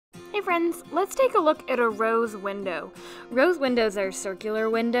Hey friends, let's take a look at a rose window. Rose windows are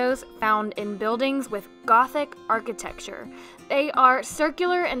circular windows found in buildings with Gothic architecture. They are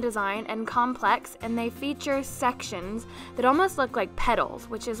circular in design and complex, and they feature sections that almost look like petals,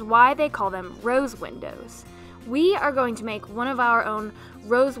 which is why they call them rose windows. We are going to make one of our own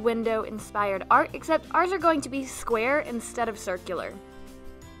rose window inspired art, except ours are going to be square instead of circular.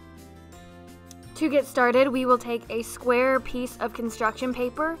 To get started, we will take a square piece of construction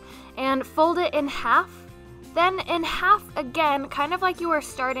paper and fold it in half, then in half again, kind of like you are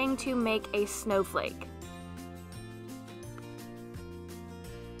starting to make a snowflake.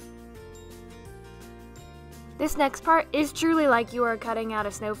 This next part is truly like you are cutting out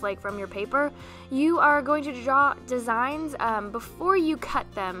a snowflake from your paper. You are going to draw designs before you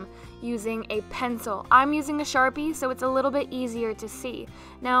cut them using a pencil. I'm using a Sharpie, so it's a little bit easier to see.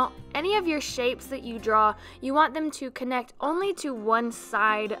 Now, any of your shapes that you draw, you want them to connect only to one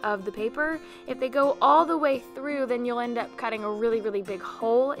side of the paper. If they go all the way through, then you'll end up cutting a really, really big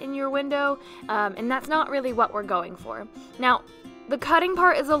hole in your window, and that's not really what we're going for. Now, the cutting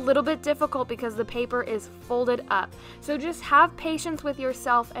part is a little bit difficult because the paper is folded up, so just have patience with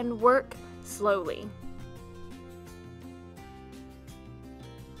yourself and work slowly.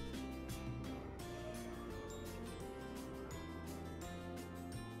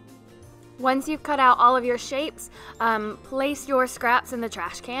 Once you've cut out all of your shapes, place your scraps in the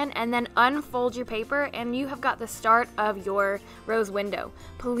trash can and then unfold your paper, and you have got the start of your rose window.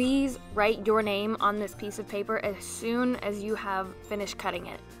 Please write your name on this piece of paper as soon as you have finished cutting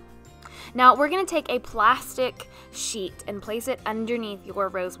it. Now we're going to take a plastic sheet and place it underneath your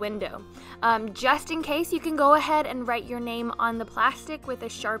rose window. Just in case, you can go ahead and write your name on the plastic with a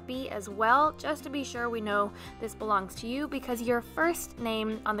Sharpie as well, just to be sure we know this belongs to you, because your first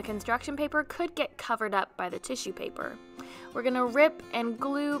name on the construction paper could get covered up by the tissue paper. We're going to rip and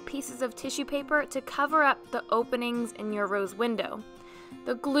glue pieces of tissue paper to cover up the openings in your rose window.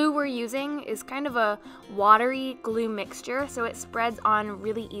 The glue we're using is kind of a watery glue mixture, so it spreads on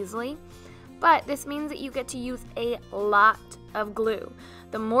really easily. But this means that you get to use a lot of glue.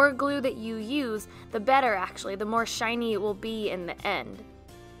 The more glue that you use, the better actually, the more shiny it will be in the end.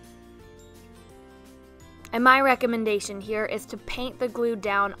 And my recommendation here is to paint the glue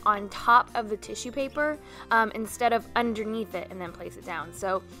down on top of the tissue paper instead of underneath it and then place it down.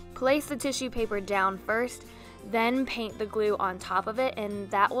 So place the tissue paper down first, then paint the glue on top of it, and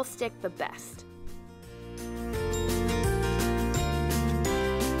that will stick the best.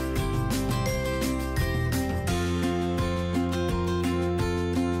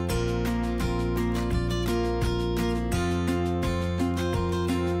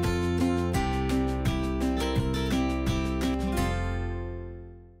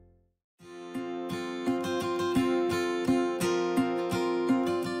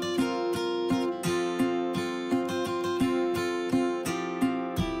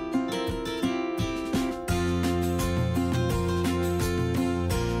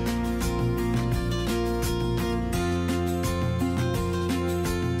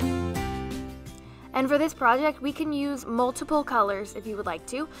 And for this project, we can use multiple colors if you would like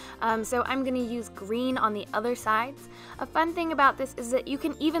to. So I'm going to use green on the other sides. A fun thing about this is that you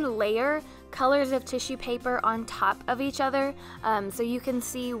can even layer colors of tissue paper on top of each other, so you can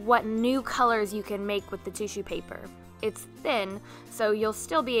see what new colors you can make with the tissue paper. It's thin, so you'll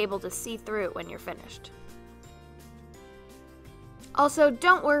still be able to see through it when you're finished. Also,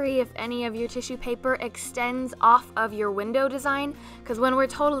 don't worry if any of your tissue paper extends off of your window design, because when we're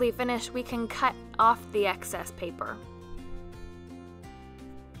totally finished, we can cut off the excess paper.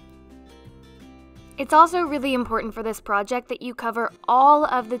 It's also really important for this project that you cover all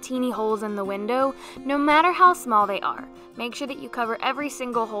of the teeny holes in the window, no matter how small they are. Make sure that you cover every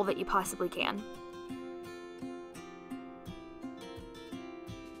single hole that you possibly can.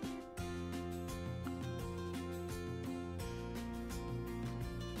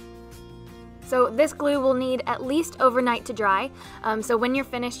 So this glue will need at least overnight to dry, so when you're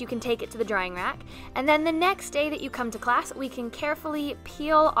finished you can take it to the drying rack. And then the next day that you come to class, we can carefully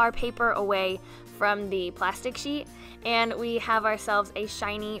peel our paper away from the plastic sheet, and we have ourselves a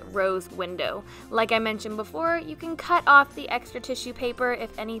shiny rose window. Like I mentioned before, you can cut off the extra tissue paper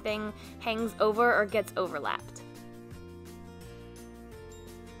if anything hangs over or gets overlapped.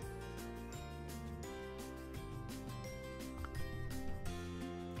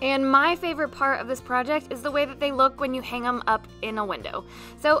 And my favorite part of this project is the way that they look when you hang them up in a window.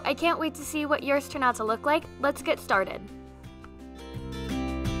 So I can't wait to see what yours turn out to look like. Let's get started.